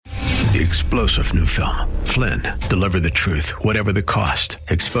the explosive new film, Flynn, Deliver the Truth, Whatever the Cost,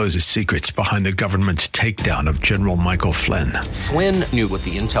 exposes secrets behind the government's takedown of General Michael Flynn. Flynn knew what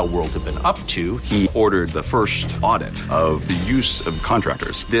the intel world had been up to. He ordered the first audit of the use of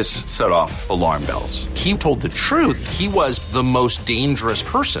contractors. This set off alarm bells. He told the truth. He was the most dangerous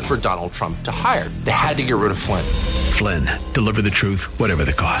person for Donald Trump to hire. They had to get rid of Flynn. Flynn, Deliver the Truth, Whatever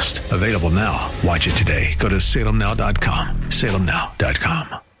the Cost. Available now. Watch it today. Go to salemnow.com.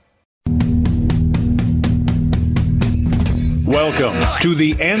 salemnow.com. Welcome to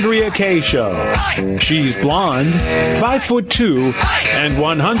the Andrea Kaye Show. She's blonde, 5'2", and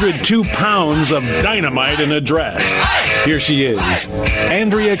 102 pounds of dynamite in a dress. Here she is,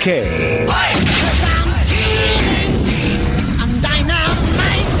 Andrea Kaye. I'm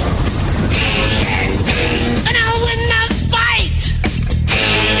dynamite. And I'll win that fight.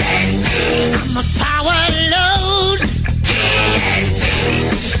 I'm a power load.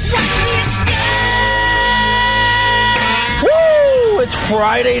 Watch me explode. It's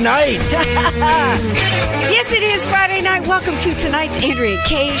Friday night. Yes, it is Friday night. Welcome to tonight's Andrea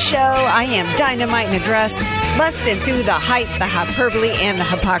Kaye Show. I am dynamite in a dress, busting through the hype, the hyperbole, and the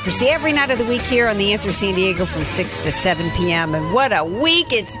hypocrisy every night of the week here on The Answer San Diego from 6 to 7 p.m. And what a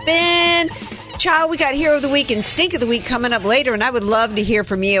week it's been. Child, we got Hero of the Week and Stink of the Week coming up later, and I would love to hear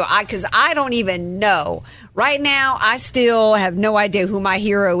from you because I don't even know. Right now, I still have no idea who my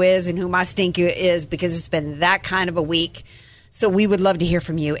hero is and who my stink is because it's been that kind of a week. So we would love to hear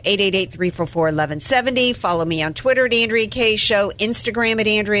from you. 888-344-1170. Follow me on Twitter at Andrea Kaye Show, Instagram at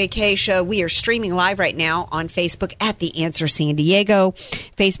Andrea Kaye Show. We are streaming live right now on Facebook at The Answer San Diego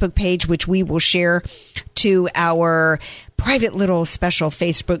Facebook page, which we will share to our private little special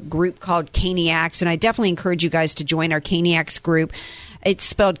Facebook group called Kaniacs. And I definitely encourage you guys to join our Kaniacs group. It's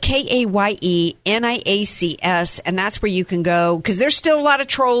spelled Kayeniacs, and that's where you can go because there's still a lot of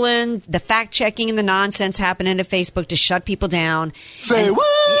trolling, the fact checking, and the nonsense happening to Facebook to shut people down. Say what?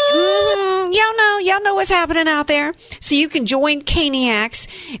 Y'all know what's happening out there. So you can join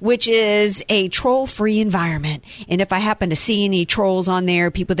Kaniacs, which is a troll-free environment. And if I happen to see any trolls on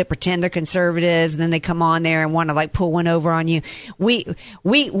there, people that pretend they're conservatives, and then they come on there and want to like pull one over on you, we kick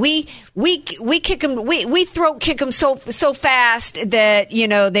them, we throat kick them so fast that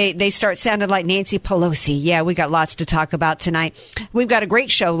they start sounding like Nancy Pelosi. Yeah, we got lots to talk about tonight. We've got a great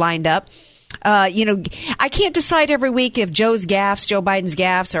show lined up. I can't decide every week if Joe Biden's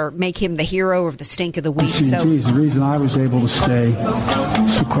gaffes, or make him the hero or the stink of the week. The reason I was able to stay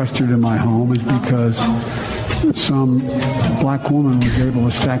sequestered in my home is because some black woman was able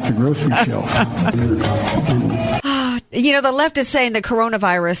to stack the grocery shelf. The left is saying the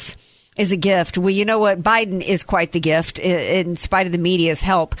coronavirus is a gift. Well, you know what? Biden is quite the gift. In spite of the media's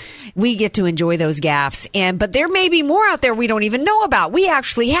help, we get to enjoy those gaffes. But there may be more out there we don't even know about. We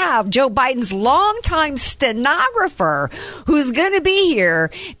actually have Joe Biden's longtime stenographer who's going to be here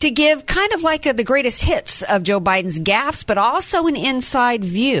to give kind of like the greatest hits of Joe Biden's gaffes, but also an inside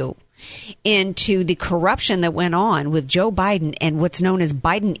view into the corruption that went on with Joe Biden and what's known as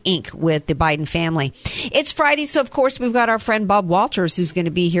Biden Inc. with the Biden family. It's Friday, so of course we've got our friend Bob Walters who's going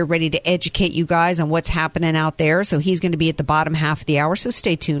to be here ready to educate you guys on what's happening out there. So he's going to be at the bottom half of the hour, so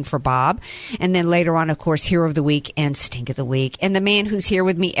stay tuned for Bob. And then later on, of course, Hero of the Week and Stink of the Week. And the man who's here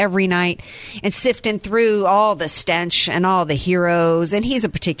with me every night and sifting through all the stench and all the heroes, and he's a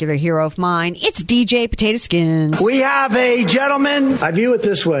particular hero of mine, it's DJ Potato Skins. We have a gentleman. I view it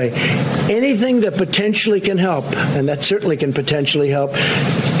this way. Anything that potentially can help, and that certainly can potentially help,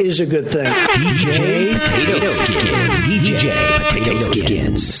 is a good thing. DJ Potato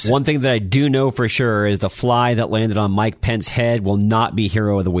Skins. One thing that I do know for sure is the fly that landed on Mike Pence's head will not be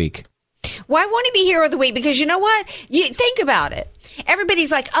Hero of the Week. Why won't he be Hero of the Week? Because you know what? You think about it.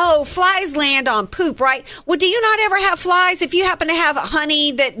 Everybody's like, oh, flies land on poop, right? Well, do you not ever have flies? If you happen to have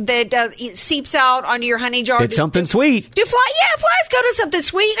honey that seeps out onto your honey jar. It's something sweet. Flies go to something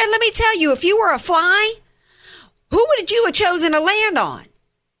sweet. And let me tell you, if you were a fly, who would you have chosen to land on?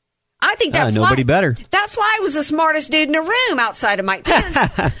 I think that fly, nobody better. That fly was the smartest dude in the room outside of Mike Pence.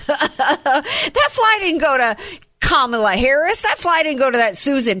 That fly didn't go to Kamala Harris. That fly didn't go to that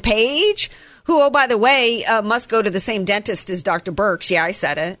Susan Page, who, oh, by the way, must go to the same dentist as Dr. Birx. Yeah, I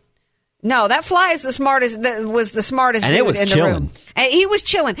said it. No, that fly is was the smartest and dude in the chilling. room. And he was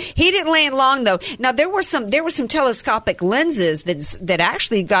chilling. He didn't land long though. Now there were some telescopic lenses that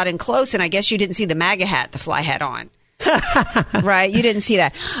actually got in close, and I guess you didn't see the MAGA hat the fly had on. Right, you didn't see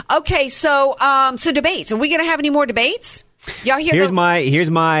that. Okay, so debates. Are we going to have any more debates? Y'all hear Here's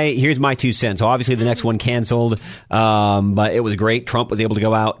my 2 cents. So obviously the next one canceled, but it was great. Trump was able to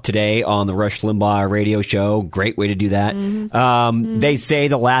go out today on the Rush Limbaugh radio show. Great way to do that. They say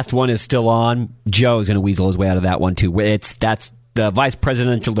the last one is still on. Joe's going to weasel his way out of that one too. That's the vice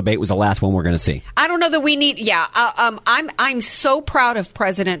presidential debate was the last one we're going to see. I don't know that we need. Yeah, I'm so proud of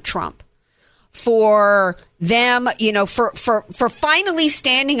President Trump for them. For finally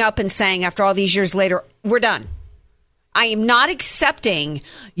standing up and saying after all these years later, we're done. I am not accepting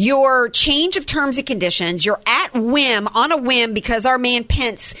your change of terms and conditions. You're on a whim, because our man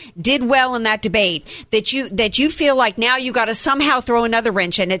Pence did well in that debate, that you feel like now you got to somehow throw another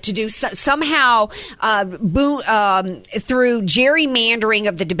wrench in it to do somehow through gerrymandering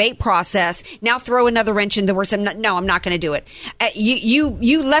of the debate process. Now throw another wrench in the works. No, I'm not going to do it. You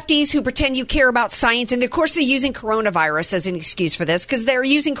lefties who pretend you care about science, and of course they're using coronavirus as an excuse for this, because they're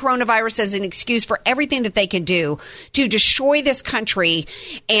using coronavirus as an excuse for everything that they can do to destroy this country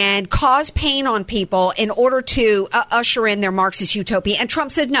and cause pain on people in order to usher in their Marxist utopia. And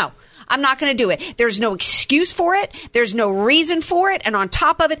Trump said, no, I'm not going to do it. There's no excuse for it. There's no reason for it. And on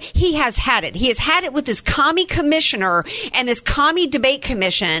top of it, he has had it. He has had it with this commie commissioner and this commie debate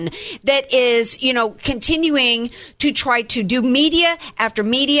commission that is, continuing to try to do media after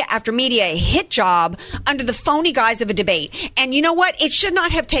media after media, a hit job under the phony guise of a debate. And you know what? It should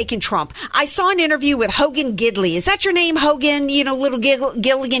not have taken Trump. I saw an interview with Hogan Gidley. Is that your name, Hogan? Little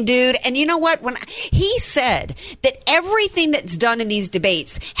Gilligan dude. And you know what? When he said that everything that's done in these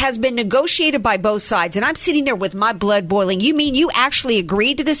debates has been negotiated by both sides, and I'm sitting there with my blood boiling. You mean you actually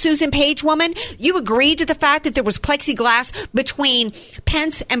agreed to the Susan Page woman? You agreed to the fact that there was plexiglass between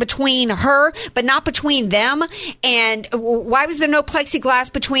Pence and between her, but not between them? And why was there no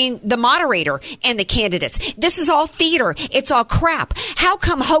plexiglass between the moderator and the candidates? This is all theater. It's all crap. How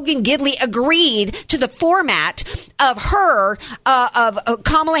come Hogan Gidley agreed to the format of her, of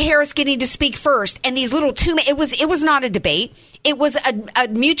Kamala Harris getting to speak first, and these little it was not a debate. It was a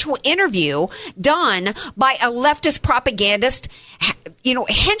mutual interview done by a leftist propagandist,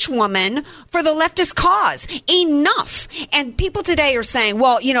 henchwoman for the leftist cause. Enough. And people today are saying,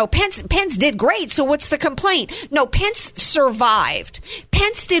 well, Pence did great, so what's the complaint? No, Pence survived.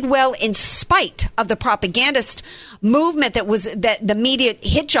 Pence did well in spite of the propagandist movement that the media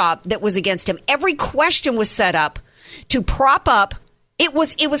hit job that was against him. Every question was set up to prop up. It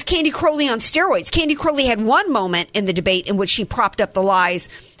was Candy Crowley on steroids. Candy Crowley had one moment in the debate in which she propped up the lies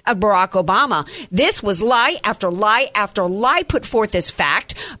of Barack Obama. This was lie after lie after lie put forth as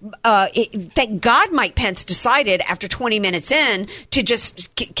fact. Thank God Mike Pence decided after 20 minutes in to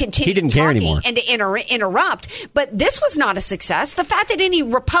just continue. He didn't care anymore. And to interrupt. But this was not a success. The fact that any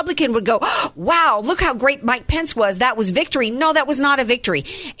Republican would go, wow, look how great Mike Pence was, that was victory. No, that was not a victory.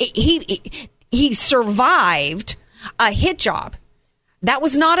 He survived a hit job. That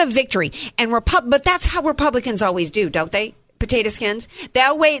was not a victory. But that's how Republicans always do, don't they? Potato skins.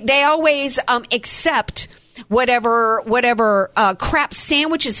 They always accept whatever crap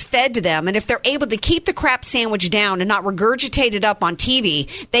sandwich is fed to them. And if they're able to keep the crap sandwich down and not regurgitate it up on TV,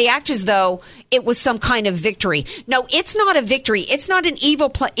 they act as though it was some kind of victory. No, it's not a victory. It's not an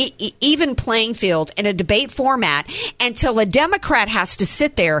even playing field in a debate format until a Democrat has to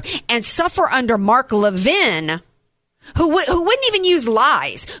sit there and suffer under Mark Levin, who wouldn't even use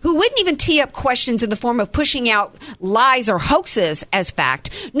lies, who wouldn't even tee up questions in the form of pushing out lies or hoaxes as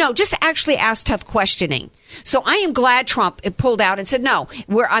fact. No, just actually ask tough questioning. So I am glad Trump pulled out and said, no,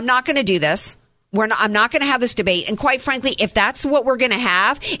 I'm not going to do this. I'm not going to have this debate. And quite frankly, if that's what we're going to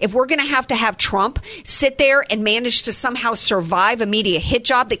have, if we're going to have Trump sit there and manage to somehow survive a media hit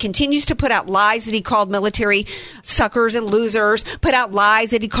job that continues to put out lies that he called military suckers and losers, put out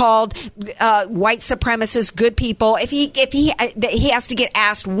lies that he called white supremacists good people, if he has to get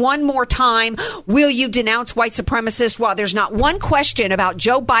asked one more time, will you denounce white supremacists? Well, there's not one question about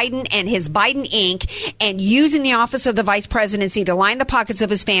Joe Biden and his Biden Inc. and using the office of the vice presidency to line the pockets of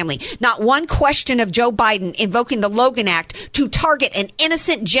his family. Not one question of Joe Biden invoking the Logan Act to target an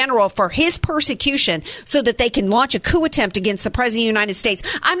innocent general for his persecution so that they can launch a coup attempt against the president of the United States.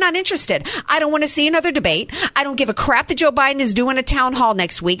 I'm not interested. I don't want to see another debate. I don't give a crap that Joe Biden is doing a town hall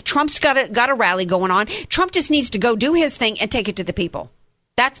next week. Trump's got a rally going on. Trump just needs to go do his thing and take it to the people.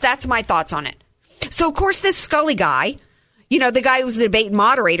 That's my thoughts on it. So, of course, this Scully guy, the guy who's the debate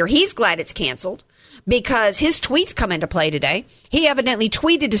moderator, he's glad it's canceled, because his tweets come into play today. He evidently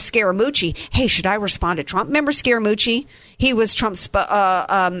tweeted to Scaramucci, hey, should I respond to Trump? Remember Scaramucci? He was Trump's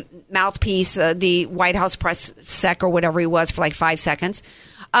mouthpiece, the White House press sec or whatever he was for like 5 seconds.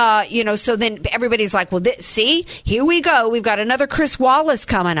 So then everybody's like, well, see, here we go. We've got another Chris Wallace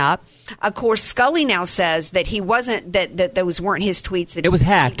coming up. Of course, Scully now says that he wasn't, that those weren't his tweets. That it was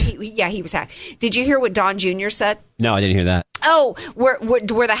hacked. He was hacked. Did you hear what Don Jr. said? No, I didn't hear that. Oh,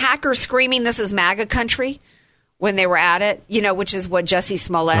 were the hackers screaming, "This is MAGA country," when they were at it? Which is what Jussie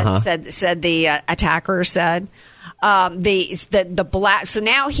Smollett said the attacker said. The black. So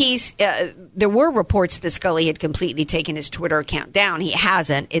now there were reports that Scully had completely taken his Twitter account down. He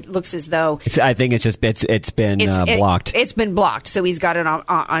hasn't. It looks as though I think it's been blocked. It's been blocked. So he's got it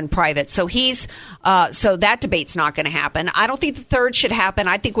on private. So so that debate's not going to happen. I don't think the third should happen.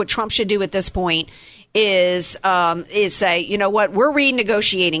 I think what Trump should do at this point is say, you know what, we're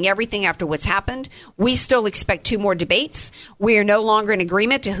renegotiating everything after what's happened. We still expect 2 more debates. We are no longer in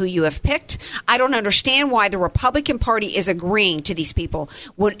agreement to who you have picked. I don't understand why the Republican Party is agreeing to these people.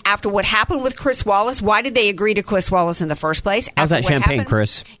 After what happened with Chris Wallace, why did they agree to Chris Wallace in the first place? How's that champagne,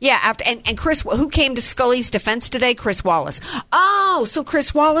 Chris? Yeah, and Chris, who came to Scully's defense today? Chris Wallace. Oh, so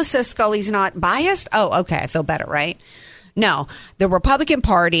Chris Wallace says Scully's not biased? Oh, okay, I feel better, right? No, the Republican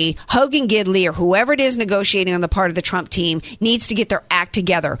Party, Hogan Gidley, or whoever it is negotiating on the part of the Trump team, needs to get their act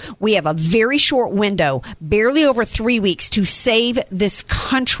together. We have a very short window, barely over 3 weeks, to save this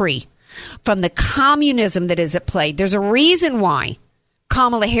country from the communism that is at play. There's a reason why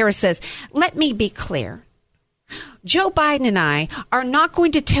Kamala Harris says, let me be clear. Joe Biden and I are not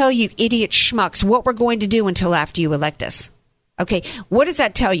going to tell you idiot schmucks what we're going to do until after you elect us. Okay, what does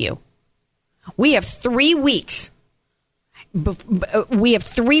that tell you? We have 3 weeks. We have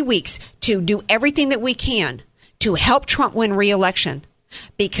 3 weeks to do everything that we can to help Trump win re-election,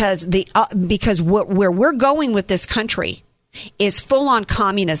 because where we're going with this country is full on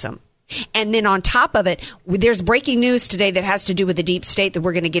communism. And then on top of it, there's breaking news today that has to do with the deep state that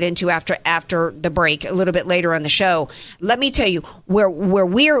we're going to get into after the break a little bit later on the show. Let me tell you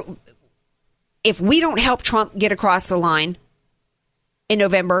if we don't help Trump get across the line in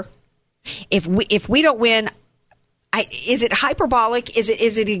November, if we don't win. Is it hyperbolic? Is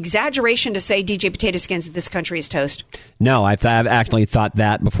it exaggeration to say, DJ Potato Skins, that this country is toast? No, I've actually thought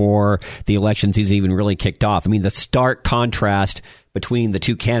that before the election season even really kicked off. I mean, the stark contrast between the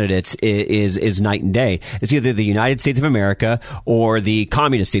two candidates is night and day. It's either the United States of America or the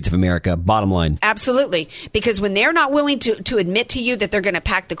Communist States of America, bottom line. Absolutely. Because when they're not willing to admit to you that they're going to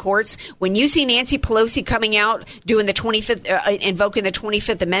pack the courts, when you see Nancy Pelosi coming out doing the 25th, invoking the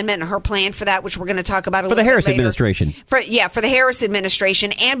 25th Amendment and her plan for that, which we're going to talk about a little bit later. For the Harris administration. For the Harris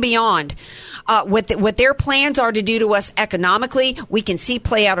administration and beyond. What their plans are to do to us economically, we can see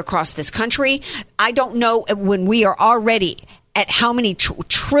play out across this country. I don't know when we are already at how many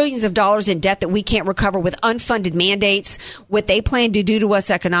trillions of dollars in debt that we can't recover with unfunded mandates, what they plan to do to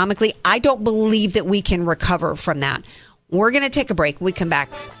us economically. I don't believe that we can recover from that. We're going to take a break. When we come back,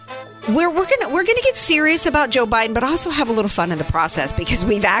 we're going to get serious about Joe Biden, but also have a little fun in the process, because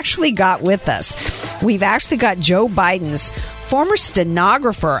we've actually got Joe Biden's former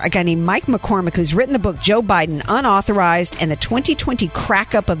stenographer, a guy named Mike McCormick, who's written the book Joe Biden, Unauthorized, and the 2020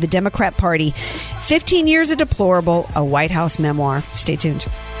 Crack-Up of the Democrat Party, 15 Years of Deplorable, a White House memoir. Stay tuned.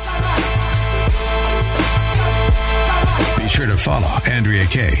 Be sure to follow Andrea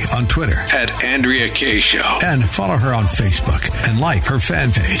Kaye on Twitter @AndreaKayeShow. And follow her on Facebook and like her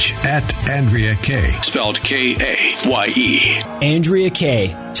fan page @Andrea Kaye. Spelled Kaye. Andrea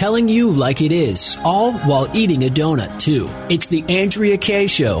Kaye, telling you like it is, all while eating a donut, too. It's the Andrea Kaye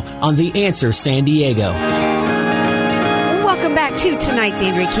Show on The Answer San Diego. Welcome back to tonight's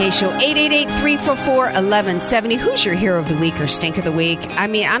Andrea Kaye Show, 888-344-1170. Who's your hero of the week or stink of the week? I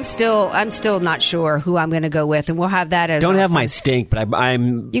mean, I'm still not sure who I'm going to go with, and we'll have that as. Don't have my stink, but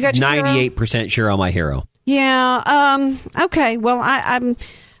I'm 98% sure on my hero. Yeah. Okay. Well,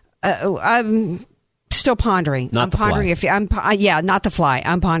 I'm still pondering. Not the fly. Not the fly.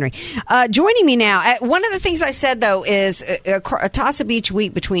 I'm pondering. Joining me now, one of the things I said, though, is a toss-up each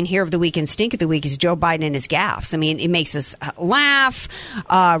week between Hero of the Week and Stink of the Week is Joe Biden and his gaffes. I mean, it makes us laugh,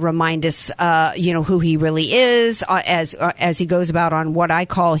 remind us, who he really is as he goes about on what I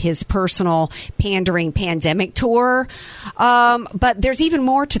call his personal pandering pandemic tour. But there's even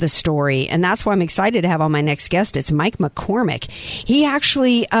more to the story, and that's why I'm excited to have on my next guest. It's Mike McCormick. He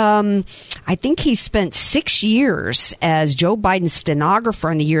actually, I think he spent 6 years as Joe Biden's stenographer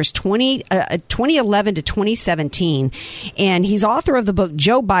in the years 2011 to 2017. And he's author of the book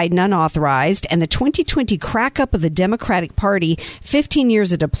Joe Biden Unauthorized and the 2020 Crack-Up of the Democratic Party, 15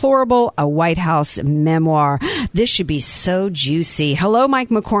 Years of Deplorable, a White House memoir. This should be so juicy. Hello, Mike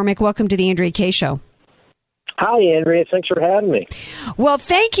McCormick. Welcome to the Andrea Kaye Show. Hi, Andrea. Thanks for having me. Well,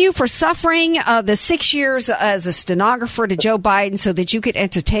 thank you for suffering the 6 years as a stenographer to Joe Biden so that you could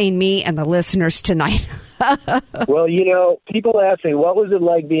entertain me and the listeners tonight. Well, people ask me, what was it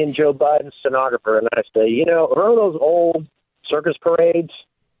like being Joe Biden's stenographer? And I say, remember those old circus parades?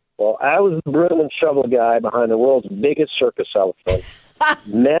 Well, I was the broom and shovel guy behind the world's biggest circus elephant.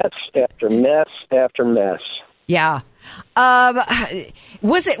 Mess after mess after mess. Yeah.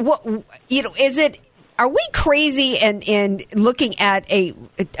 Was it, is it, are we crazy in looking at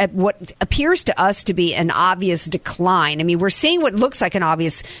what appears to us to be an obvious decline? I mean, we're seeing what looks like an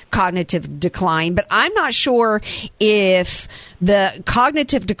obvious cognitive decline, but I'm not sure if the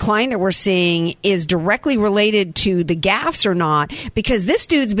cognitive decline that we're seeing is directly related to the gaffes or not, because this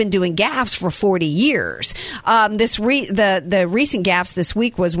dude's been doing gaffes for 40 years. The recent gaffes this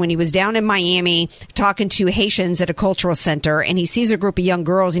week was when he was down in Miami talking to Haitians at a cultural center, and he sees a group of young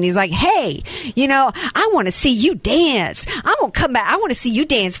girls, and he's like, hey, I want to see you dance. I'm going to come back. I want to see you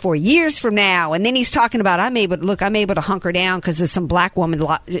dance 4 years from now. And then he's talking about, I'm able to hunker down because there's some black woman,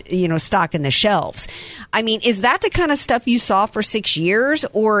 stocking the shelves. I mean, is that the kind of stuff you saw for 6 years,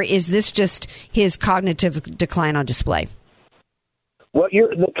 or is this just his cognitive decline on display? Well,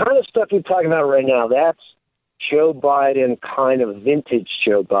 the kind of stuff you're talking about right now, that's Joe Biden, kind of vintage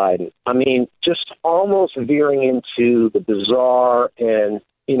Joe Biden. I mean, just almost veering into the bizarre and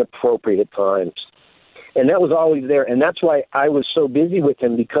inappropriate at times. And that was always there. And that's why I was so busy with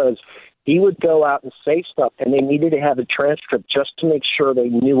him, because he would go out and say stuff, and they needed to have a transcript just to make sure they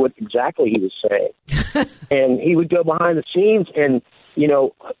knew what exactly he was saying. And he would go behind the scenes, and,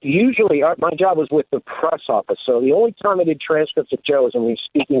 usually my job was with the press office. So the only time I did transcripts of Joe was when he was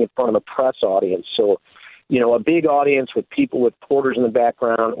speaking in front of a press audience. So, a big audience with people with porters in the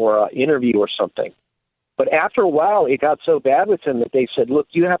background, or an interview or something. But after a while, it got so bad with him that they said, look,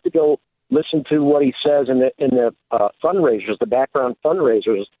 you have to go listen to what he says in the fundraisers, the background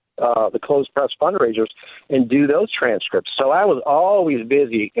fundraisers, the closed press fundraisers, and do those transcripts. So I was always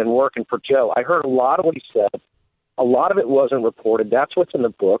busy and working for Joe. I heard a lot of what he said. A lot of it wasn't reported. That's what's in the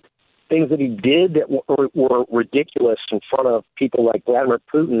book. Things that he did that were ridiculous in front of people like Vladimir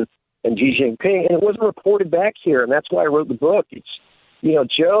Putin and Xi Jinping, and it wasn't reported back here, and that's why I wrote the book. It's,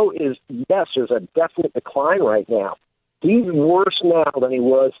 Joe is, yes, there's a definite decline right now. He's worse now than he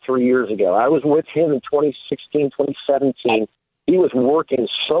was 3 years ago. I was with him in 2016, 2017. He was working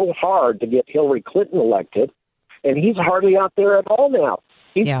so hard to get Hillary Clinton elected, and he's hardly out there at all now.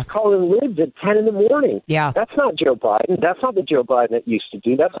 He's calling lids at 10 in the morning. Yeah. That's not Joe Biden. That's not the Joe Biden that used to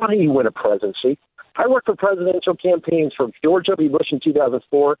do. That's not how you win a presidency. I worked for presidential campaigns for George W. Bush in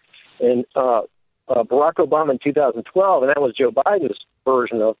 2004 and Barack Obama in 2012, and that was Joe Biden's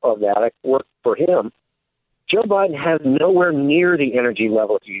version of that. I worked for him. Joe Biden has nowhere near the energy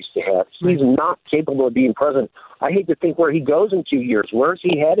level he used to have. He's not capable of being president. I hate to think where he goes in 2 years. Where's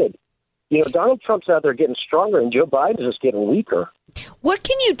he headed? Donald Trump's out there getting stronger, and Joe Biden's just getting weaker. What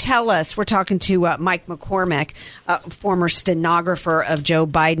can you tell us? We're talking to Mike McCormick, former stenographer of Joe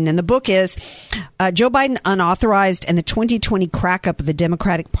Biden, and the book is Joe Biden Unauthorized and the 2020 Crack-Up of the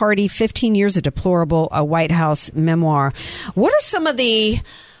Democratic Party, 15 Years of Deplorable, a White House Memoir. What are some of the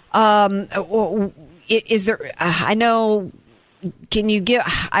is there, I know, can you give,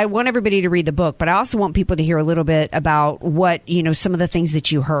 I want everybody to read the book, but I also want people to hear a little bit about what, some of the things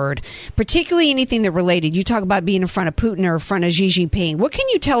that you heard, particularly anything that related. You talk about being in front of Putin or in front of Xi Jinping. What can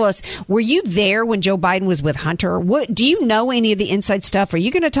you tell us? Were you there when Joe Biden was with Hunter? What, do you know any of the inside stuff? Are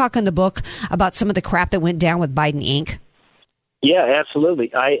you going to talk in the book about some of the crap that went down with Biden Inc.? Yeah,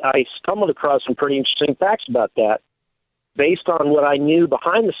 absolutely. I stumbled across some pretty interesting facts about that based on what I knew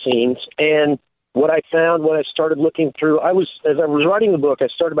behind the scenes. And what I found when I started looking through, as I was writing the book, I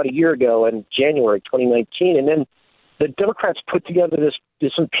started about a year ago in January 2019, and then the Democrats put together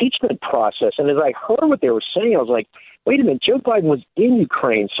this impeachment process. And as I heard what they were saying, I was like, wait a minute, Joe Biden was in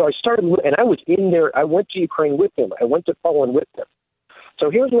Ukraine. So I started, and I was in there. I went to Ukraine with him. I went to Poland with him. So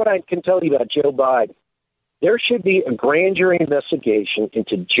here's what I can tell you about Joe Biden. There should be a grand jury investigation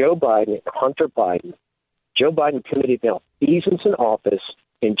into Joe Biden and Hunter Biden. Joe Biden committed malfeasance in office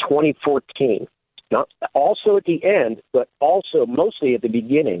in 2014. Not also at the end, but also mostly at the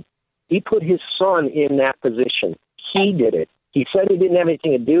beginning. He put his son in that position. He did it. He said he didn't have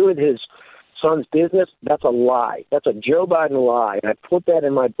anything to do with his son's business. That's a lie. That's a Joe Biden lie, and I put that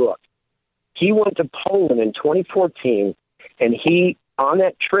in my book. He went to Poland in 2014, and he, on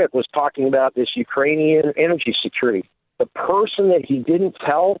that trip, was talking about this Ukrainian energy security. The person that he didn't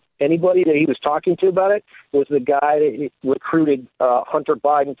tell anybody that he was talking to about it was the guy that recruited Hunter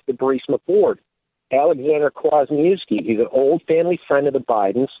Biden to the Burisma board. Alexander Kwasniewski. He's an old family friend of the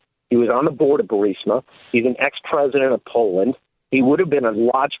Bidens. He was on the board of Burisma. He's an ex-president of Poland. He would have been a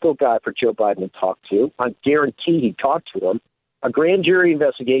logical guy for Joe Biden to talk to. I guarantee he'd talk to him. A grand jury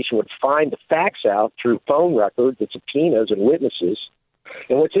investigation would find the facts out through phone records and subpoenas and witnesses.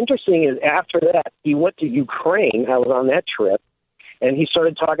 And what's interesting is after that, he went to Ukraine. I was on that trip. And he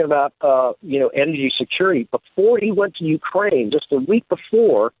started talking about, energy security. Before he went to Ukraine, just a week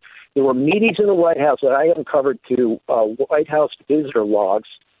before, there were meetings in the White House that I uncovered through White House visitor logs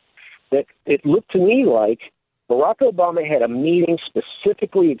that it looked to me like Barack Obama had a meeting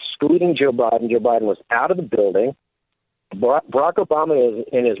specifically excluding Joe Biden. Joe Biden was out of the building. Barack Obama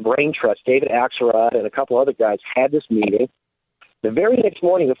and his brain trust, David Axelrod and a couple other guys, had this meeting. The very next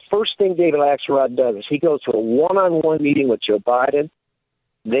morning, the first thing David Axelrod does is he goes to a one-on-one meeting with Joe Biden.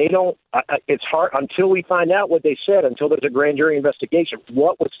 They don't. It's hard until we find out what they said. Until there's a grand jury investigation,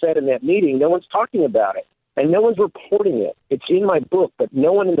 what was said in that meeting? No one's talking about it, and no one's reporting it. It's in my book, but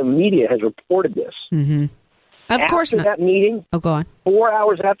no one in the media has reported this. Mm-hmm. Of course not. After that meeting, go on. 4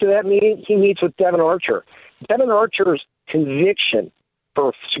 hours after that meeting, he meets with Devin Archer. Devin Archer's conviction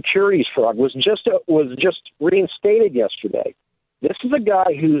for securities fraud was just reinstated yesterday. This is a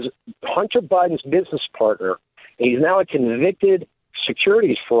guy who's Hunter Biden's business partner. He's now a convicted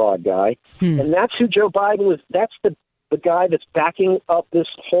securities fraud guy, and that's who Joe Biden was. That's the guy that's backing up this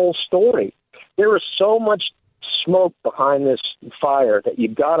whole story. There is so much smoke behind this fire that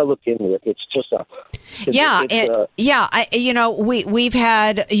you've got to look into it. It's just we've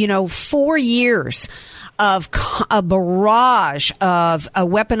had 4 years of a barrage of a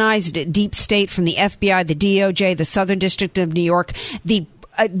weaponized deep state from the FBI, the DOJ, the Southern District of New York, the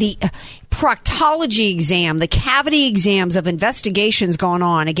proctology exam, the cavity exams of investigations going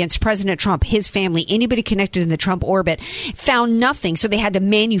on against President Trump, his family, anybody connected in the Trump orbit, found nothing. So they had to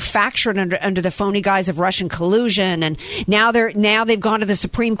manufacture it under the phony guise of Russian collusion. And now they've gone to the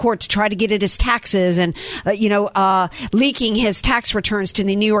Supreme Court to try to get at his taxes and, leaking his tax returns to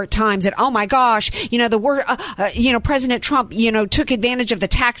the New York Times. And oh my gosh, President Trump, took advantage of the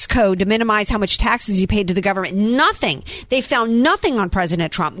tax code to minimize how much taxes he paid to the government. Nothing. They found nothing on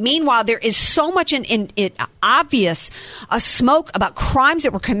President Trump. Meanwhile, there is so much in obvious smoke about crimes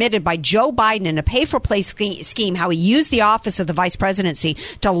that were committed by Joe Biden in a pay-for-play scheme, how he used the office of the vice presidency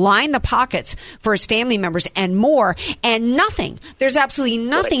to line the pockets for his family members and more, and nothing. There's absolutely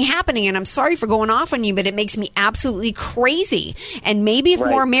nothing happening, and I'm sorry for going off on you, but it makes me absolutely crazy. And maybe if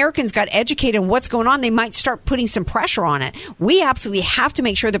more Americans got educated on what's going on, they might start putting some pressure on it. We absolutely have to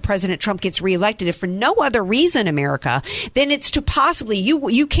make sure that President Trump gets reelected, if for no other reason, America, then it's to possibly,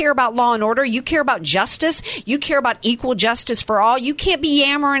 you care about law and order, you care about justice, you care about equal justice for all. You can't be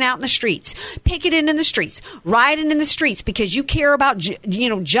yammering out in the streets, picketing in the streets, rioting in the streets because you care about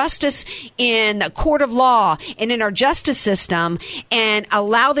justice in the court of law and in our justice system, and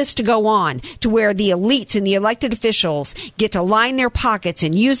allow this to go on to where the elites and the elected officials get to line their pockets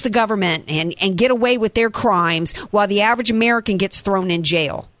and use the government and get away with their crimes while the average American gets thrown in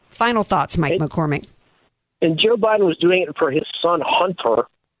jail. Final thoughts, Mike McCormick. And Joe Biden was doing it for his son, Hunter,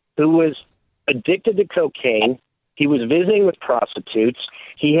 who was addicted to cocaine. He was visiting with prostitutes.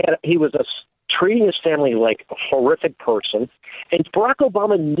 He was treating his family like a horrific person. And Barack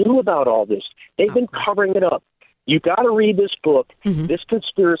Obama knew about all this. They've been covering it up. You got to read this book. Mm-hmm. This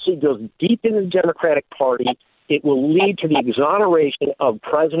conspiracy goes deep into the Democratic Party. It will lead to the exoneration of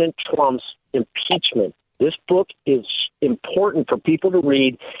President Trump's impeachment. This book is important for people to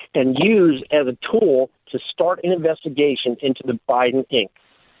read and use as a tool to start an investigation into the Biden Inc.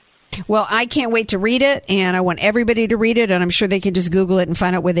 Well, I can't wait to read it, and I want everybody to read it, and I'm sure they can just Google it and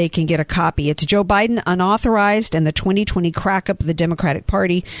find out where they can get a copy. It's Joe Biden, Unauthorized, and the 2020 Crack-Up of the Democratic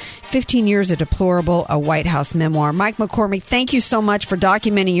Party, 15 Years of Deplorable, a White House Memoir. Mike McCormick, thank you so much for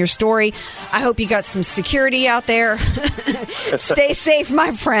documenting your story. I hope you got some security out there. Stay safe,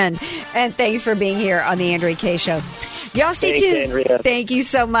 my friend, and thanks for being here on the Andrea Kaye Show. Y'all stay tuned. Andrea. Thank you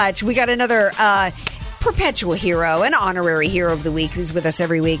so much. We got another perpetual hero, an honorary hero of the week who's with us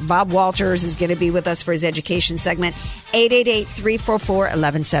every week. Bob Walters is going to be with us for his education segment.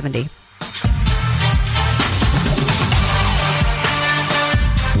 888-344-1170.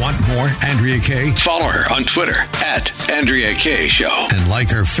 Want more Andrea Kaye? Follow her on Twitter @Andrea Kaye Show. And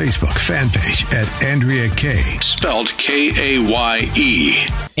like her Facebook fan page @Andrea Kaye. Spelled Kaye.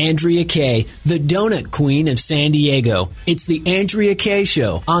 Andrea Kaye, the donut queen of San Diego. It's the Andrea Kaye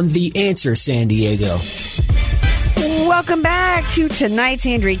Show on The Answer San Diego. Welcome back to tonight's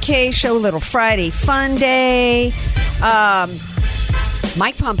Andrea Kaye Show, Little Friday Fun Day.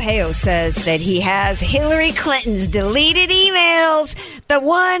 Mike Pompeo says that he has Hillary Clinton's deleted emails. The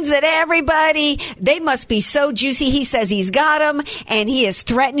ones that everybody, they must be so juicy. He says he's got them, and he is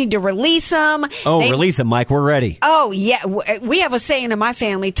threatening to release them. Release them, Mike. We're ready. Oh, yeah. We have a saying in my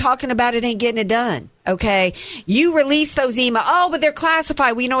family, talking about it ain't getting it done. Okay, you release those emails. Oh, but they're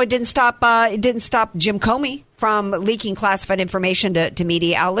classified. We know it didn't stop Jim Comey from leaking classified information to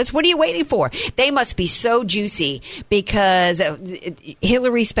media outlets. What are you waiting for? They must be so juicy because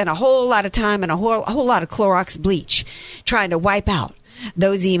Hillary spent a whole lot of time and a whole lot of Clorox bleach trying to wipe out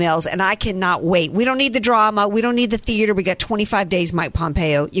those emails, and I cannot wait. We don't need the drama. We don't need the theater. We got 25 days, Mike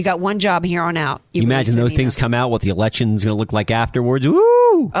Pompeo. You got one job here on out. You imagine those things come out, what the election's going to look like afterwards.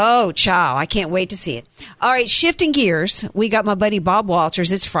 Woo! Oh, chow. I can't wait to see it. All right, shifting gears. We got my buddy Bob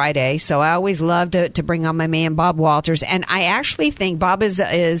Walters. It's Friday, so I always love to bring on my man Bob Walters, and I actually think Bob is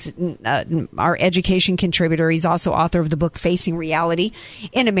our education contributor. He's also author of the book Facing Reality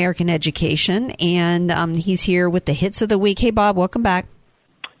in American Education, and he's here with the hits of the week. Hey, Bob, welcome back.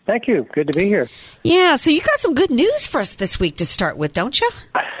 Thank you. Good to be here. Yeah, so you got some good news for us this week to start with, don't you?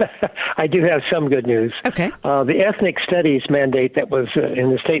 I do have some good news. Okay. The ethnic studies mandate that was in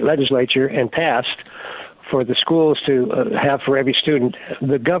the state legislature and passed for the schools to have for every student,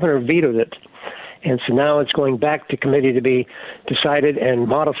 the governor vetoed it. And so now it's going back to committee to be decided and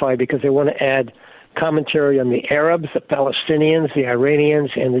modified because they want to add commentary on the Arabs, the Palestinians, the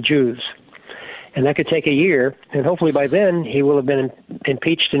Iranians, and the Jews. And that could take a year, and hopefully by then he will have been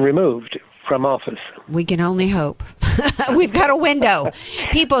impeached and removed from office. We can only hope. We've got a window.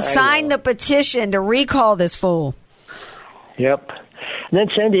 People sign the petition to recall this fool. Yep. And then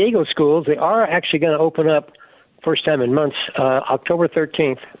San Diego schools, they are actually going to open up, first time in months, October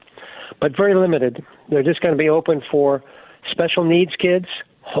 13th, but very limited. They're just going to be open for special needs kids,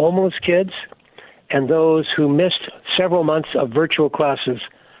 homeless kids, and those who missed several months of virtual classes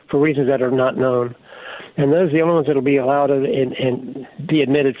for reasons that are not known. And those are the only ones that will be allowed and be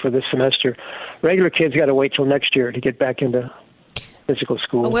admitted for this semester. Regular kids got to wait till next year to get back into physical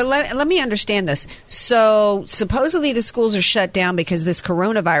school. Well, let me understand this. So supposedly the schools are shut down because this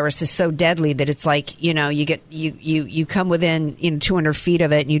coronavirus is so deadly that it's like, you come within 200 feet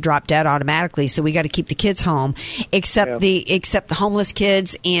of it and you drop dead automatically. So we got to keep the kids home, except the homeless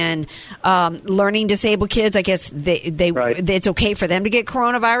kids and learning disabled kids. I guess it's okay for them to get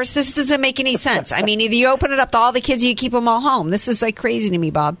coronavirus. This doesn't make any sense. I mean, either you open it up to all the kids or you keep them all home. This is like crazy to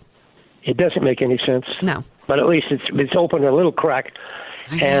me, Bob. It doesn't make any sense. No. But at least it's open a little crack,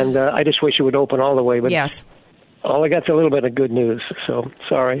 and I just wish it would open all the way. But yes. All I got's a little bit of good news, so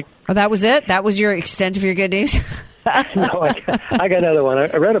sorry. Oh, that was it? That was your extent of your good news? No, I got another one.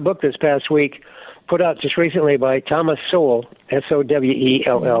 I read a book this past week, put out just recently by Thomas Sowell,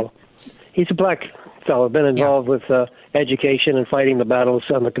 Sowell. He's a black fellow, been involved with education and fighting the battles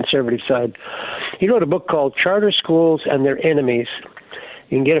on the conservative side. He wrote a book called Charter Schools and Their Enemies.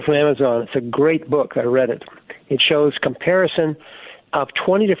 You can get it from Amazon. It's a great book. I read it. It shows comparison of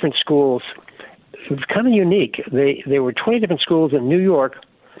 20 different schools. It was kind of unique. They were 20 different schools in New York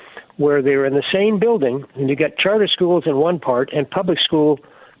where they were in the same building, and you got charter schools in one part and public school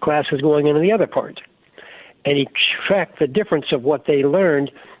classes going into the other part. And he tracked the difference of what they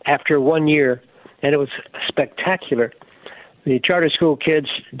learned after 1 year, and it was spectacular. The charter school kids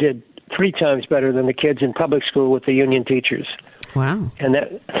did 3 times better than the kids in public school with the union teachers. Wow. And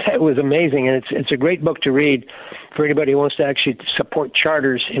that was amazing, and it's a great book to read for anybody who wants to actually support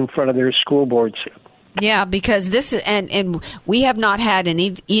charters in front of their school boards. Yeah, because this and we have not had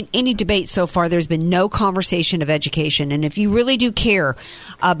any debate so far. There's been no conversation of education, and if you really do care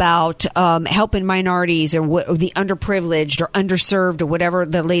about helping minorities or the underprivileged or underserved or whatever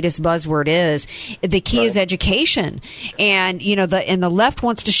the latest buzzword is, the key is education. And the left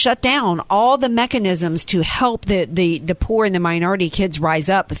wants to shut down all the mechanisms to help the poor and the minority kids rise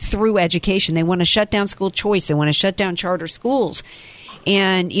up through education. They want to shut down school choice. They want to shut down charter schools.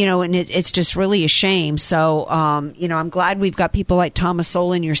 And, it's just really a shame. So, I'm glad we've got people like Thomas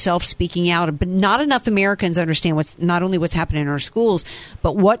Sowell and yourself speaking out, but not enough Americans understand not only what's happening in our schools,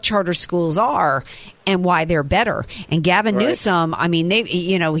 but what charter schools are and why they're better. And Gavin Newsom, I mean,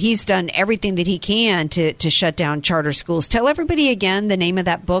 he's done everything that he can to shut down charter schools. Tell everybody again the name of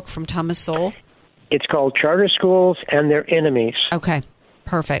that book from Thomas Sowell. It's called Charter Schools and Their Enemies. Okay.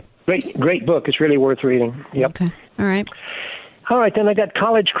 Perfect. Great book. It's really worth reading. Yep. Okay. All right. All right, then I got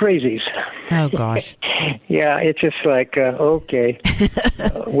college crazies. Oh, gosh. Yeah, it's just like, okay,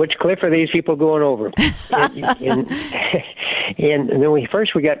 which cliff are these people going over? And then we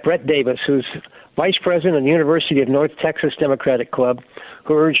got Brett Davis, who's vice president of the University of North Texas Democratic Club,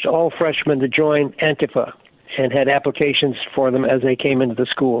 who urged all freshmen to join Antifa and had applications for them as they came into the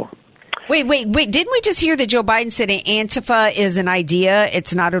school. Wait. Didn't we just hear that Joe Biden said Antifa is an idea?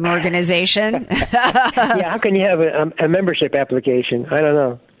 It's not an organization? Yeah, how can you have a membership application? I don't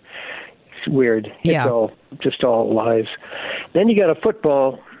know. It's weird. It's all just all lies. Then you got a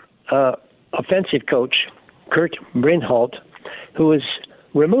football offensive coach, Kurt Brindholt, who was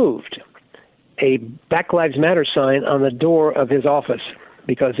removed a Black Lives Matter sign on the door of his office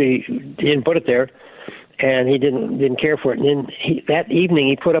because he didn't put it there, and he didn't care for it. And then that evening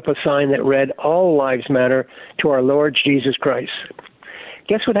he put up a sign that read, "All lives matter to our Lord Jesus Christ."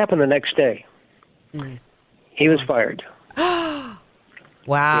 Guess what happened the next day? He was fired.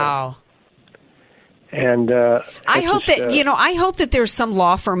 Wow. And I hope that there's some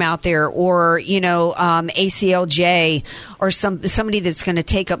law firm out there, or ACLJ, or somebody that's going to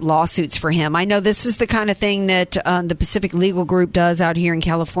take up lawsuits for him. I know this is the kind of thing that the Pacific Legal Group does out here in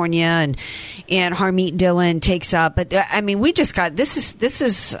California, and Harmeet Dillon takes up. But I mean, we just got this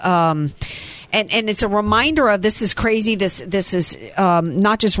is. And it's a reminder of this is crazy. This is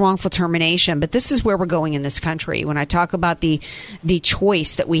not just wrongful termination, but this is where we're going in this country. When I talk about the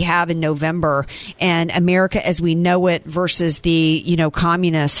choice that we have in November and America as we know it versus the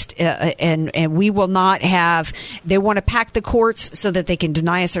communist, and we will not have. They want to pack the courts so that they can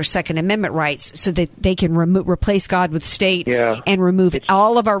deny us our Second Amendment rights, so that they can replace God with state and remove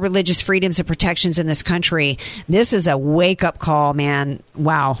all of our religious freedoms and protections in this country. This is a wake up call, man.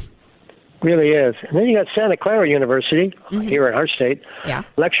 Wow. Really is. And then you got Santa Clara University here in our state. Yeah.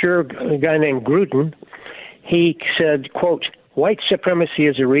 Lecturer, a guy named Gruden, he said, quote, "White supremacy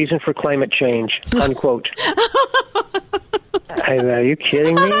is a reason for climate change," unquote. Are you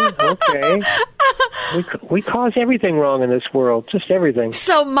kidding me? Okay. We cause everything wrong in this world, just everything.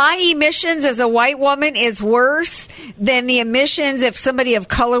 So my emissions as a white woman is worse than the emissions if somebody of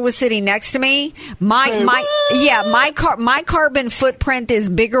color was sitting next to me. My carbon footprint is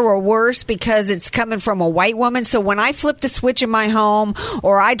bigger or worse because it's coming from a white woman. So when I flip the switch in my home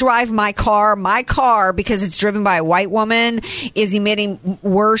or I drive my car because it's driven by a white woman is emitting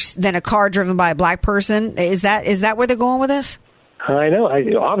worse than a car driven by a black person. Is that where they're going with this? I know,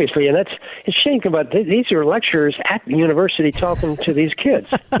 obviously, and it's shame about these are lecturers at the university talking to these kids,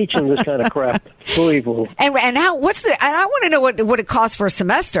 teaching this kind of crap. Unbelievable. And how? And I want to know what it costs for a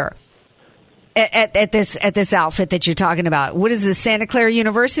semester at this outfit that you're talking about. What is this, Santa Clara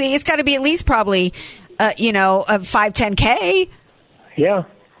University? It's got to be at least probably, $5,000-$10,000. Yeah.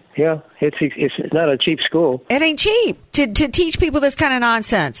 It's not a cheap school. It ain't cheap to teach people this kind of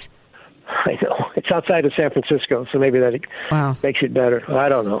nonsense. I know. It's outside of San Francisco, so maybe that makes it better. I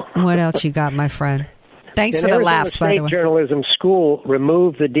don't know. What else you got, my friend? Thanks for the laughs, by the way. The Journalism School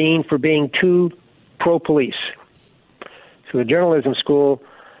removed the dean for being too pro-police. So the journalism school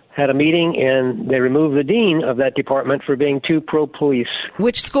had a meeting, and they removed the dean of that department for being too pro-police.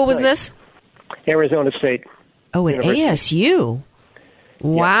 Which school was this? Arizona State. Oh, at ASU.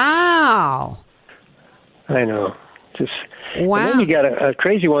 Wow. I know. Wow. And then you got a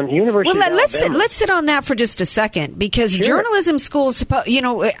crazy one. University of Alabama. Let's sit on that for just a second, because journalism school is supposed.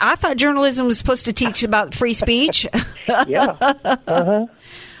 I thought journalism was supposed to teach about free speech. Yeah. Uh-huh.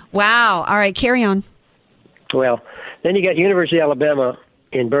 Wow. All right, carry on. Well, then you got University of Alabama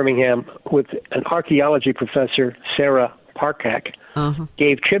in Birmingham with an archaeology professor, Sarah Parcak,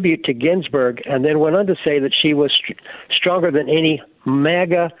 gave tribute to Ginsburg, and then went on to say that she was stronger than any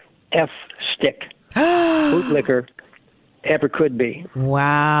MAGA F stick bootlicker ever could be.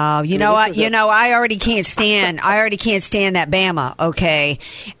 Wow. I already can't stand that Bama, okay?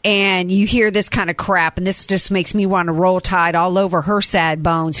 And you hear this kind of crap, and this just makes me want to roll Tide all over her sad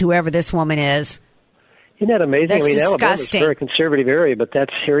bones, whoever this woman is. Isn't that amazing? That's disgusting. Alabama's a very conservative area, but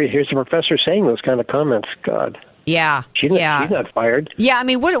here's a professor saying those kind of comments. God. Yeah. She's not fired. Yeah, I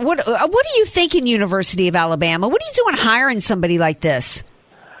mean, what do you think in University of Alabama? What are you doing hiring somebody like this?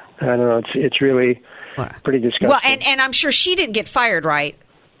 I don't know. It's really pretty disgusting. Well, and I'm sure she didn't get fired, right?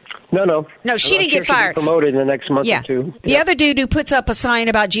 No, she didn't get fired. She'll be promoted in the next month or two. The other dude who puts up a sign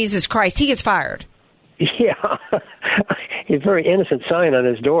about Jesus Christ, he gets fired. Yeah. He's a very innocent sign on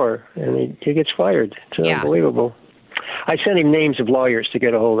his door, and he gets fired. It's unbelievable. I sent him names of lawyers to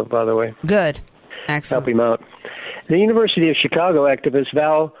get a hold of, by the way. Good. Excellent. Help him out. The University of Chicago activists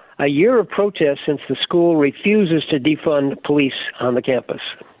vow a year of protest since the school refuses to defund police on the campus.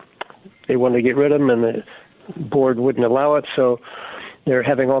 They wanted to get rid of them, and the board wouldn't allow it, so they're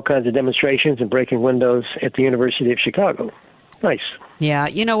having all kinds of demonstrations and breaking windows at the University of Chicago. Nice. Yeah,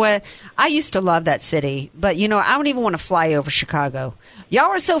 you know what? I used to love that city, but, I don't even want to fly over Chicago. Y'all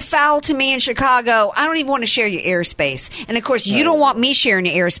are so foul to me in Chicago, I don't even want to share your airspace. And, of course, you don't want me sharing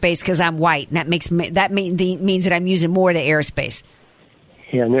your airspace because I'm white, and that means that I'm using more of the airspace.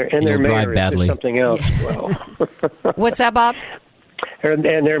 Yeah, and their mayor is something else. Well, what's that, Bob? And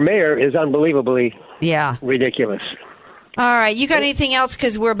their mayor is unbelievably ridiculous. All right, you got anything else?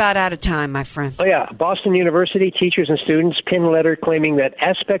 Because we're about out of time, my friend. Oh, yeah. Boston University teachers and students pin letter claiming that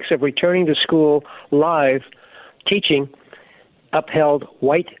aspects of returning to school live teaching upheld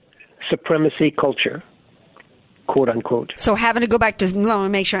white supremacy culture, quote unquote. So having to go back to, let me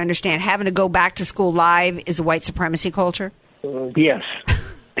make sure I understand, having to go back to school live is white supremacy culture? Yes.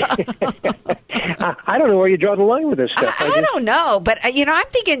 I don't know where you draw the line with this stuff. I don't know, but I'm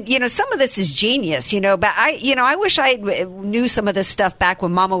thinking, some of this is genius, but I wish I knew some of this stuff back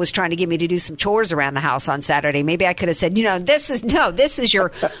when Mama was trying to get me to do some chores around the house on Saturday. Maybe I could have said, this is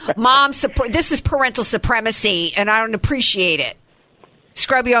your mom's, this is parental supremacy, and I don't appreciate it.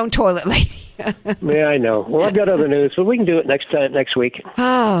 Scrub your own toilet, lady. Yeah, I know. Well, I've got other news, but we can do it next week.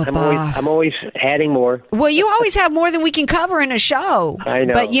 Oh, I'm always adding more. Well, you always have more than we can cover in a show. I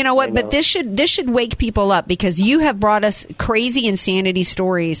know. But you know what? But this should wake people up, because you have brought us crazy insanity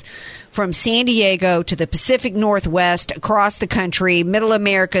stories from San Diego to the Pacific Northwest, across the country, Middle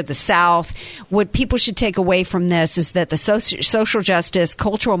America, the South. What people should take away from this is that the social justice,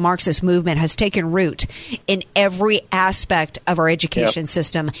 cultural Marxist movement has taken root in every aspect of our education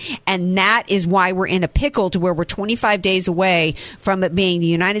system. And that is why we're in a pickle to where we're 25 days away from it being the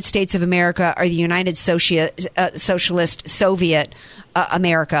United States of America or the United Socialist Soviet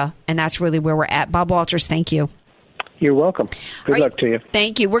America. And that's really where we're at. Bob Walters, thank you. You're welcome. Good luck to you.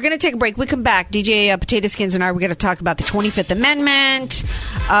 Thank you. We're going to take a break. We come back. DJ Potato Skins and I, we're going to talk about the 25th Amendment,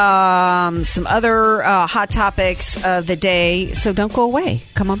 some other hot topics of the day. So don't go away.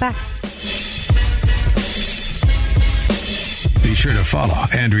 Come on back. Be sure to follow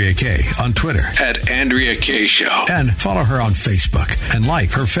Andrea Kaye on Twitter @AndreaKayeShow. And follow her on Facebook and like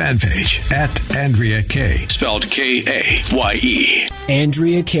her fan page @AndreaKaye. Spelled Kaye.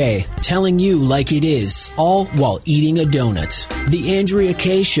 Andrea Kaye, telling you like it is, all while eating a donut. The Andrea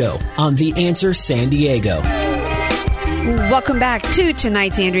Kaye Show on The Answer San Diego. Welcome back to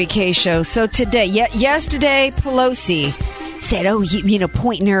tonight's Andrea Kaye Show. So yesterday, Pelosi said,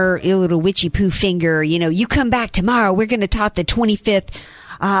 pointing her little witchy poo finger, you come back tomorrow, we're going to talk the 25th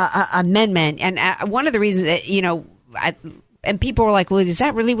Amendment. And one of the reasons that, and people were like, well, is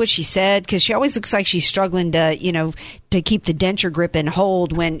that really what she said? Because she always looks like she's struggling to, to keep the denture grip and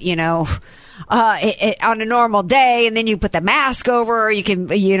hold when, on a normal day, and then you put the mask over, or you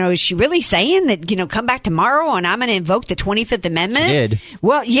can, is she really saying that, come back tomorrow and I'm going to invoke the 25th Amendment? She did.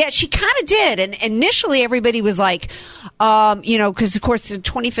 Well, yeah, she kind of did. And initially everybody was like, because of course the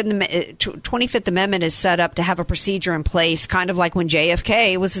 25th Amendment is set up to have a procedure in place, kind of like when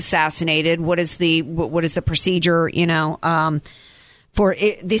JFK was assassinated. What is the procedure, for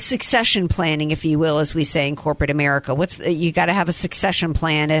the succession planning, if you will, as we say in corporate America? You got to have a succession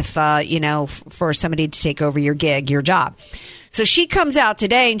plan if, for somebody to take over your gig, your job. So she comes out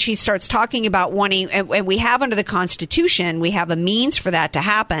today and she starts talking about wanting, and we have under the Constitution, we have a means for that to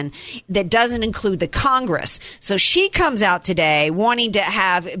happen that doesn't include the Congress. So she comes out today wanting to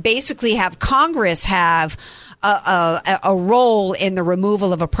have Congress have a role in the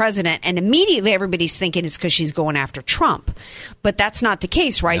removal of a president, and immediately everybody's thinking it's because she's going after Trump. But that's not the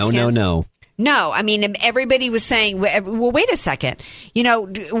case, right? No. No, I mean, everybody was saying, well, wait a second.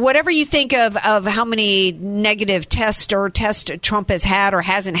 Whatever you think of how many negative tests Trump has had or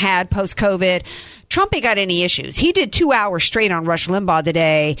hasn't had post-COVID, Trump ain't got any issues. He did 2 hours straight on Rush Limbaugh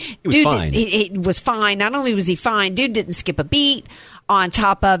today. He was fine. He was fine. Not only was he fine, dude didn't skip a beat. On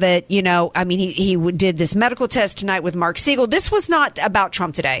top of it, he did this medical test tonight with Mark Siegel. This was not about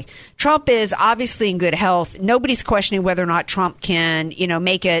Trump today. Trump is obviously in good health. Nobody's questioning whether or not Trump can,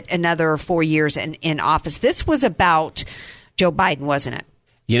 make it another 4 years in office. This was about Joe Biden, wasn't it?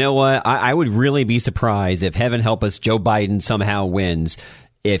 You know what? I would really be surprised if, heaven help us, Joe Biden somehow wins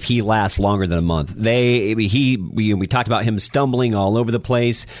if he lasts longer than a month. We talked about him stumbling all over the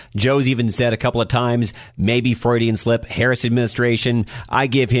place. Joe's even said a couple of times, maybe Freudian slip, Harris administration. I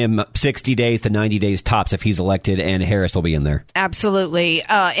give him 60 days to 90 days tops if he's elected, and Harris will be in there. Absolutely.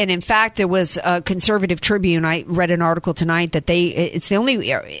 And in fact, there was a Conservative Tribune. I read an article tonight that it's the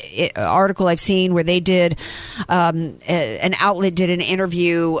only article I've seen where they did, an outlet did an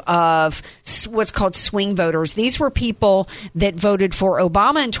interview of what's called swing voters. These were people that voted for Obama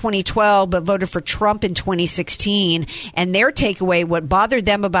Obama in 2012, but voted for Trump in 2016. And their takeaway, what bothered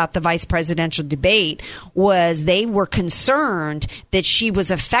them about the vice presidential debate, was they were concerned that she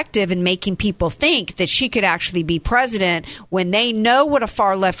was effective in making people think that she could actually be president when they know what a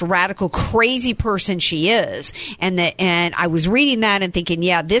far left radical crazy person she is. And I was reading that and thinking,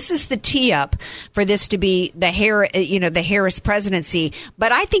 yeah, this is the tee up for this to be the Harris presidency.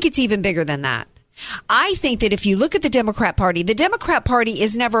 But I think it's even bigger than that. I think that if you look at the Democrat Party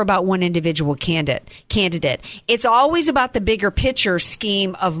is never about one individual candidate. It's always about the bigger picture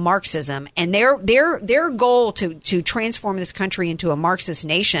scheme of Marxism, and their goal to transform this country into a Marxist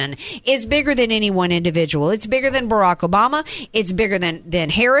nation is bigger than any one individual. It's bigger than Barack Obama. It's bigger than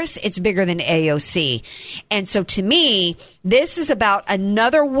Harris. It's bigger than AOC. And so to me, this is about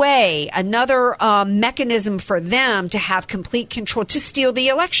another mechanism for them to have complete control, to steal the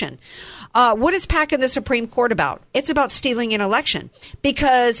election. What is packing the Supreme Court about? It's about stealing an election,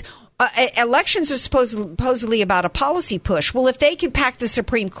 because elections are supposedly about a policy push. Well, if they can pack the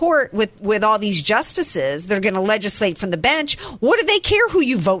Supreme Court with all these justices that are going to legislate from the bench, what do they care who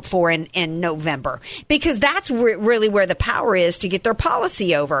you vote for in November? Because that's really where the power is to get their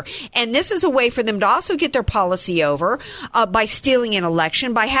policy over. And this is a way for them to also get their policy over by stealing an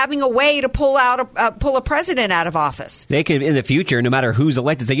election, by having a way to pull a president out of office. They can, in the future, no matter who's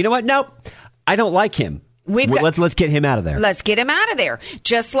elected, say, you know what? Nope, I don't like him. Let's get him out of there. Let's get him out of there.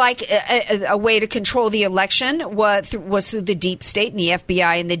 Just like a way to control the election was through the deep state and the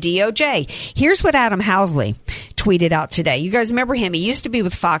FBI and the DOJ. Here's what Adam Housley tweeted out today. You guys remember him? He used to be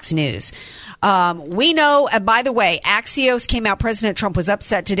with Fox News. We know, by the way, Axios came out. President Trump was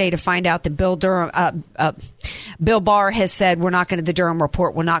upset today to find out that Bill Barr has said the Durham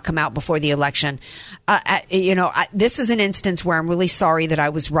report will not come out before the election. This is an instance where I'm really sorry that I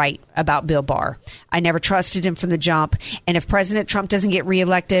was right about Bill Barr. I never trusted him from the jump. And if President Trump doesn't get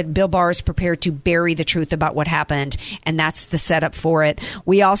reelected, Bill Barr is prepared to bury the truth about what happened. And that's the setup for it.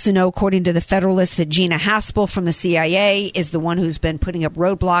 We also know, according to the Federalist, that Gina Haspel from the CIA is the one who's been putting up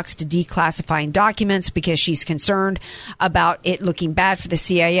roadblocks to declassifying documents because she's concerned about it looking bad for the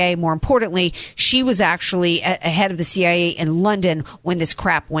CIA. More importantly, she was actually head of the CIA in London when this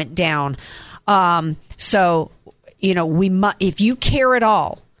crap went down. If you care at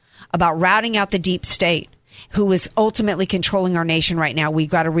all about routing out the deep state, who is ultimately controlling our nation right now, we've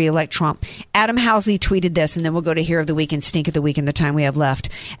got to reelect Trump. Adam Housley tweeted this, and then we'll go to Hero of the Week and Stink of the Week in the time we have left.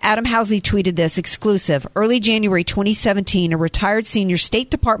 Adam Housley tweeted this, exclusive. Early January 2017, a retired senior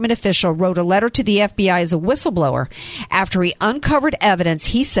State Department official wrote a letter to the FBI as a whistleblower after he uncovered evidence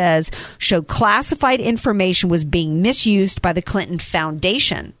he says showed classified information was being misused by the Clinton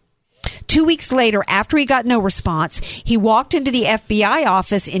Foundation. 2 weeks later, after he got no response, he walked into the FBI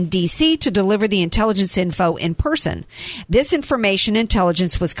office in D.C. to deliver the intelligence info in person. This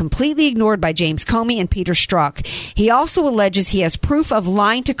intelligence was completely ignored by James Comey and Peter Strzok. He also alleges he has proof of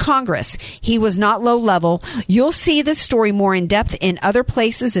lying to Congress. He was not low level. You'll see the story more in depth in other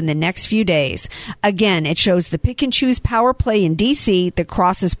places in the next few days. Again, it shows the pick and choose power play in D.C. that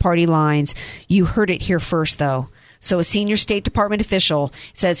crosses party lines. You heard it here first, though. So a senior State Department official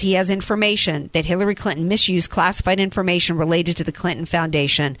says he has information that Hillary Clinton misused classified information related to the Clinton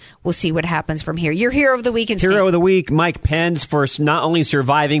Foundation. We'll see what happens from here. Your Hero of the Week. Hero of the Week, Mike Pence, for not only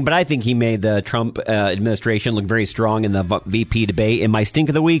surviving, but I think he made the Trump administration look very strong in the VP debate. And my Stink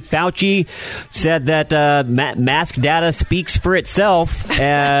of the Week, Fauci said that mask data speaks for itself.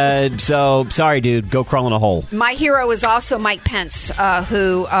 So, sorry, dude, go crawl in a hole. My hero is also Mike Pence,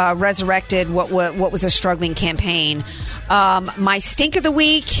 who resurrected what was a struggling campaign. My Stink of the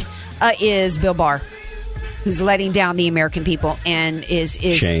Week is Bill Barr, who's letting down the American people and is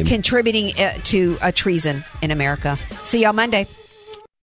contributing to a treason in America. See y'all Monday.